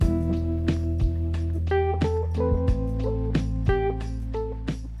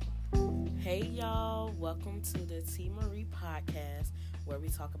welcome to the T. Marie podcast, where we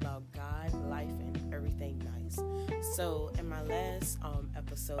talk about God, life, and everything nice. So, in my last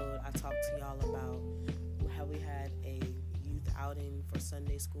episode, I talked to y'all about how we had a youth outing for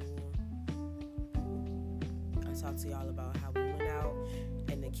Sunday school. I talked to y'all about how we went out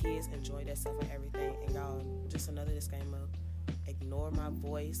and the kids enjoyed themselves and everything. And y'all, just another disclaimer, ignore my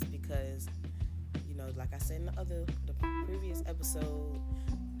voice because, like I said in the previous episode,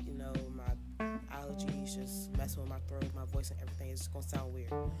 my allergies just messing with my throat, my voice and everything. It's just gonna sound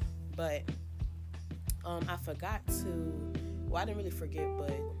weird. But I forgot to, I didn't really forget,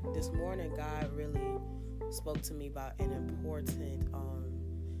 but this morning God really spoke to me about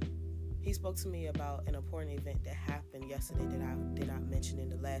he spoke to me about an important event that happened yesterday that I did not mention in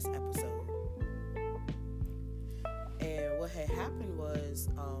the last episode. And what had happened was,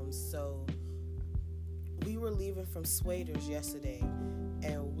 so we were leaving from Swaders yesterday,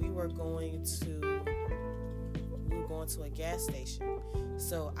 and we were going to a gas station.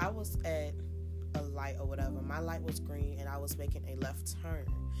 So I was at a light or whatever. My light was green, and I was making a left turn.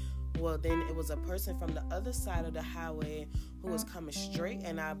 Well, then it was a person from the other side of the highway who was coming straight,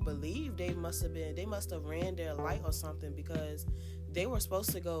 and I believe they must have ran their light or something, because they were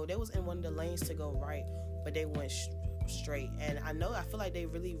supposed to go, they was in one of the lanes to go right, but they went straight. And I feel like they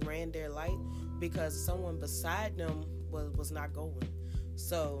really ran their light because someone beside them was not going.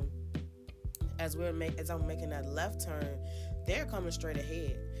 So as I'm making that left turn, they're coming straight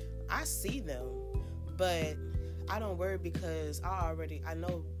ahead. I see them, but I don't worry because I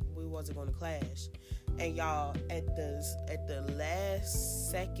know we wasn't going to clash. And y'all, at the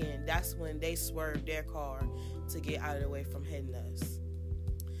last second, that's when they swerved their car to get out of the way from hitting us.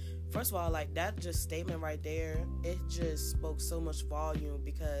 First of all, like, that just statement right there, it just spoke so much volume,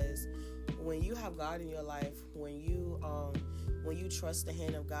 because when you have God in your life, when you trust the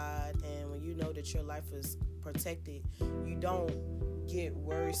hand of God, and when you know that your life is protected, you don't get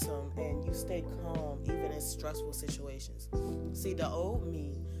worrisome and you stay calm even in stressful situations. See, the old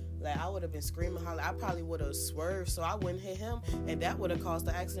me, like, I would have been screaming, hollering. I probably would have swerved so I wouldn't hit him, and that would have caused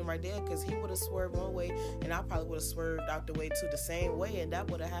the accident right there, because he would have swerved one way and I probably would have swerved out the way too, the same way, and that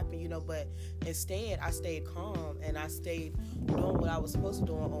would have happened, but instead I stayed calm and I stayed doing what I was supposed to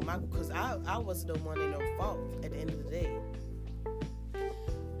do on my, because I was the one in the fault at the end of the day.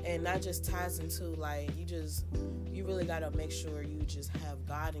 And that just ties into, like, you really got to make sure you just have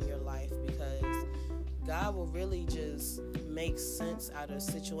God in your life, because God will really just make sense out of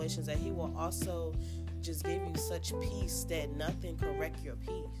situations, and he will also just give you such peace that nothing can wreck your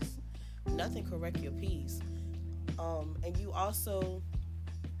peace. Nothing can wreck your peace. And you also,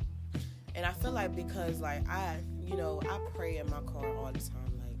 and I feel like, because, like, I pray in my car all the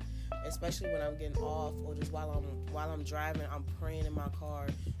time, like, especially when I'm getting off, or just while I'm driving, I'm praying in my car,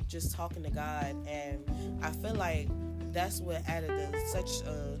 just talking to God. And I feel like that's what added such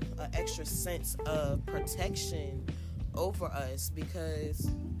a extra sense of protection over us,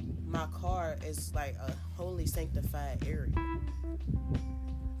 because my car is like a holy sanctified area.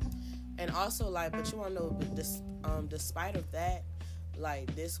 And also, like, but you want to know, this despite of that,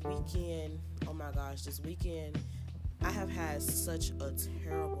 like, this weekend, oh my gosh, I have had such a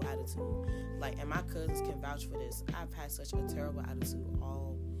terrible attitude. Like, and my cousins can vouch for this. I've had such a terrible attitude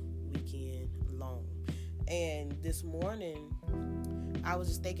all weekend long. And this morning, I was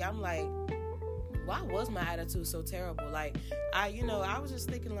just thinking, I'm like, why was my attitude so terrible? Like, I was just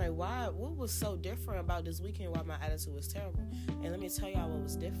thinking, like, what was so different about this weekend, why my attitude was terrible? And let me tell y'all what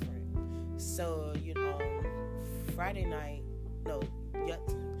was different. So,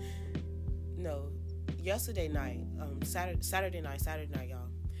 yesterday night, Saturday night, y'all.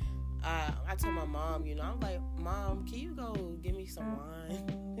 I told my mom, I'm like, Mom, can you go give me some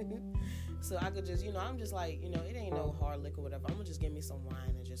wine? So I could just, I'm just like, it ain't no hard liquor or whatever. I'm gonna just give me some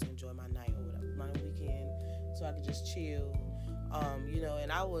wine and just enjoy my night or whatever, my weekend, so I could just chill.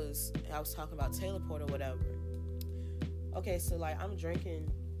 And I was talking about Taylor Port or whatever. Okay, so, like, I was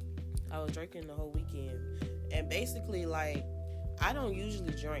drinking the whole weekend, and basically, like, I don't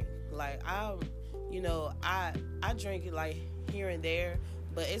usually drink. Like, I drink it, like, here and there,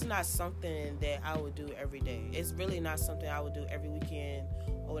 but it's not something that I would do every day. It's really not something I would do every weekend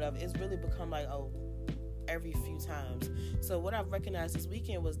or whatever. It's really become like, every few times. So what I've recognized this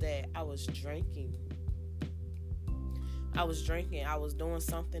weekend was that I was drinking. I was doing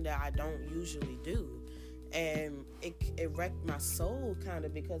something that I don't usually do. And it wrecked my soul, kind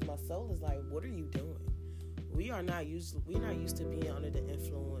of, because my soul is like, what are you doing? we're not used to being under the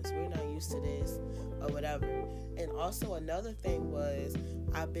influence. We're not used to this or whatever. And also another thing was,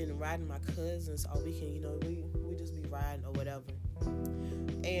 I've been riding my cousins all weekend. You know, we just be riding or whatever.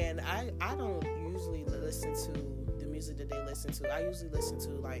 And I don't usually listen to the music that they listen to. I usually listen to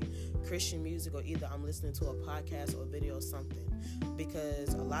like Christian music, or either I'm listening to a podcast or a video or something,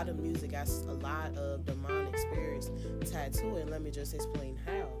 because a lot of music has a lot of demonic spirits tied to it. And let me just explain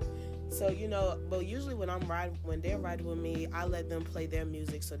how. So, you know, but usually when they're riding with me, I let them play their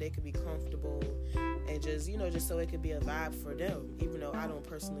music so they could be comfortable, and just, you know, just so it could be a vibe for them, even though I don't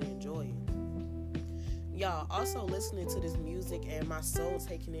personally enjoy it. Y'all, also listening to this music and my soul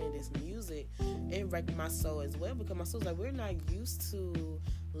taking in this music, it wrecked my soul as well, because my soul's like, we're not used to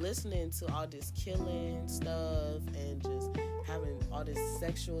listening to all this killing stuff and just having all this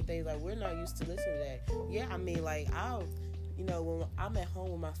sexual things. Like, we're not used to listening to that. Yeah, I mean, like, you know, when I'm at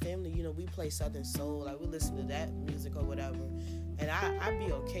home with my family, you know, we play Southern Soul, like we listen to that music or whatever, and I'd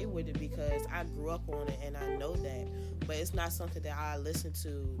be okay with it because I grew up on it and I know that, but it's not something that I listen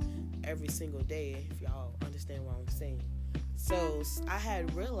to every single day, if y'all understand what I'm saying. So I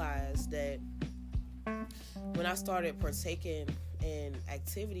had realized that when I started partaking in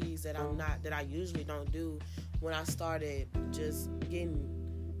activities that I usually don't do, when I started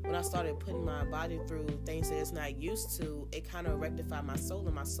putting my body through things that it's not used to, it kind of rectified my soul,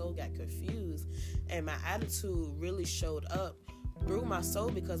 and my soul got confused, and my attitude really showed up through my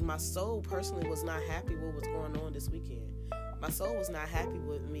soul, because my soul personally was not happy with what was going on this weekend. My soul was not happy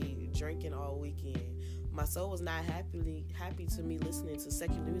with me drinking all weekend. My soul was not happy to me listening to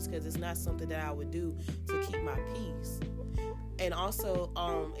secular music, because it's not something that I would do to keep my peace. And also,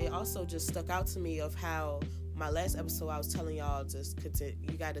 it also just stuck out to me of how my last episode I was telling y'all,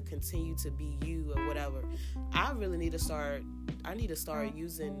 you got to continue to be you or whatever. I need to start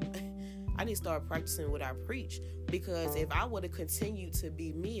practicing what I preach, because if I would have continued to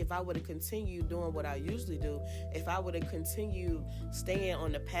be me, if I would have continued doing what I usually do, if I would have continued staying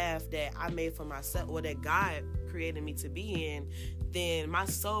on the path that I made for myself, or that God created me to be in, then my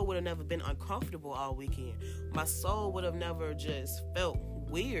soul would have never been uncomfortable all weekend. My soul would have never just felt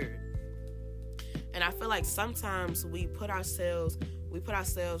weird. And I feel like sometimes we put ourselves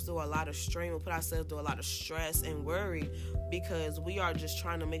through a lot of strain, we put ourselves through a lot of stress and worry, because we are just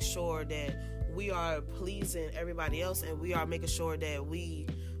trying to make sure that we are pleasing everybody else, and we are making sure that we're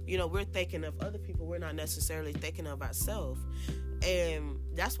thinking of other people. We're not necessarily thinking of ourselves. And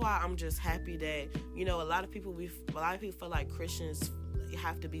that's why I'm just happy that, you know, a lot of people feel like Christians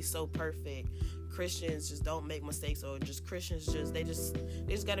have to be so perfect. Christians just don't make mistakes, or just Christians they just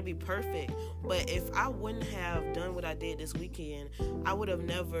got to be perfect. But if I wouldn't have done what I did this weekend, I would have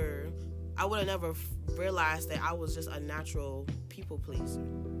never realized that I was just a natural people pleaser.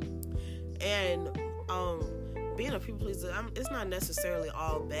 And being a people pleaser, it's not necessarily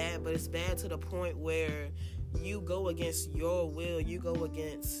all bad, but it's bad to the point where you go against your will, you go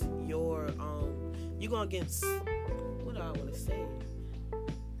against what do I want to say?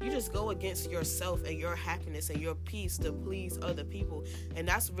 You just go against yourself and your happiness and your peace to please other people. And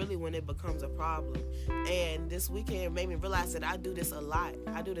that's really when it becomes a problem. And this weekend made me realize that I do this a lot.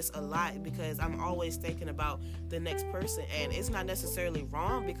 Because I'm always thinking about the next person. And it's not necessarily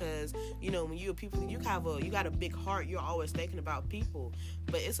wrong, because, you know, when you're people, you got a big heart. You're always thinking about people.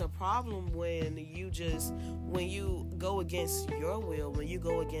 But it's a problem when you go against your will, when you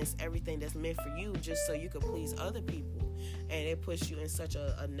go against everything that's meant for you just so you can please other people. And it puts you in such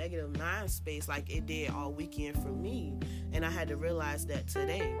a negative mind space, like it did all weekend for me. And I had to realize that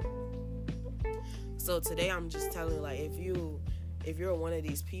today. So today I'm just telling you, like, if you're one of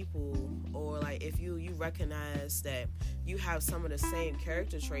these people, or like if you recognize that you have some of the same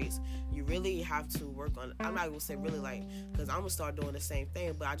character traits, you really have to work on, I'm not gonna say really, like, because I'm gonna start doing the same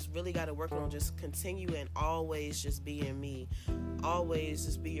thing, but I just really got to work on just continue and always just being me, always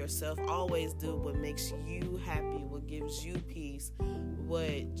just be yourself, always do what makes you happy, what gives you peace,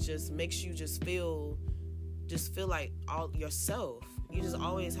 what just makes you just feel like all yourself. You just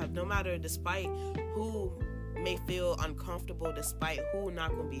always have, no matter, despite who may feel uncomfortable, despite who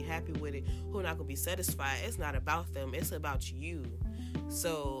not going to be happy with it, who not going to be satisfied, it's not about them, it's about you.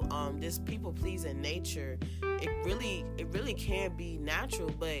 So this people pleasing nature, it really can be natural,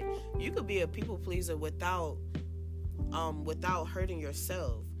 but you could be a people pleaser without hurting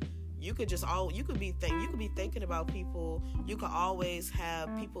yourself. You could be thinking about people. You could always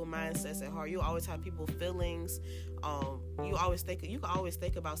have people mindsets at heart. You always have people feelings. You can always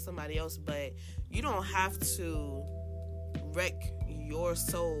think about somebody else, but you don't have to wreck your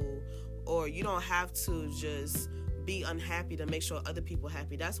soul, or you don't have to just be unhappy to make sure other people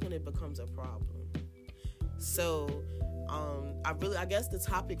happy. That's when it becomes a problem. So, I guess the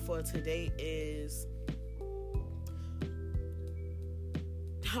topic for today is,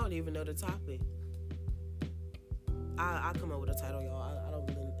 I don't even know the topic. I'll come up with a title, y'all.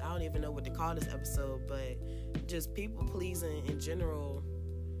 I don't even know what to call this episode, but just people pleasing in general,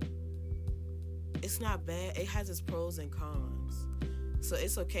 it's not bad. It has its pros and cons. So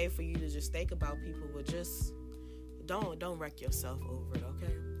it's okay for you to just think about people, but just don't wreck yourself over it,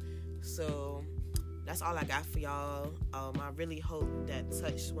 okay? So that's all I got for y'all. I really hope that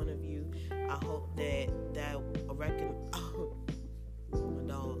touched one of you. I hope that my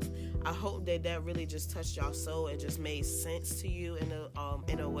dogs. I hope that really just touched y'all soul and just made sense to you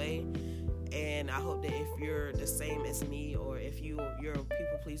in a way. And I hope that if you're the same as me, or if you're a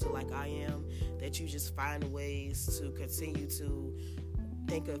people pleaser like I am, that you just find ways to continue to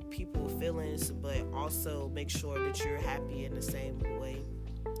think of people's feelings, but also make sure that you're happy in the same way.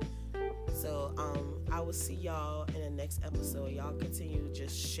 So I will see y'all in the next episode. Y'all continue to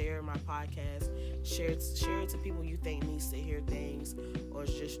just share my podcast, share it to people you think needs to hear things, or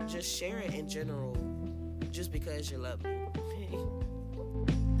just share it in general, just because you love me.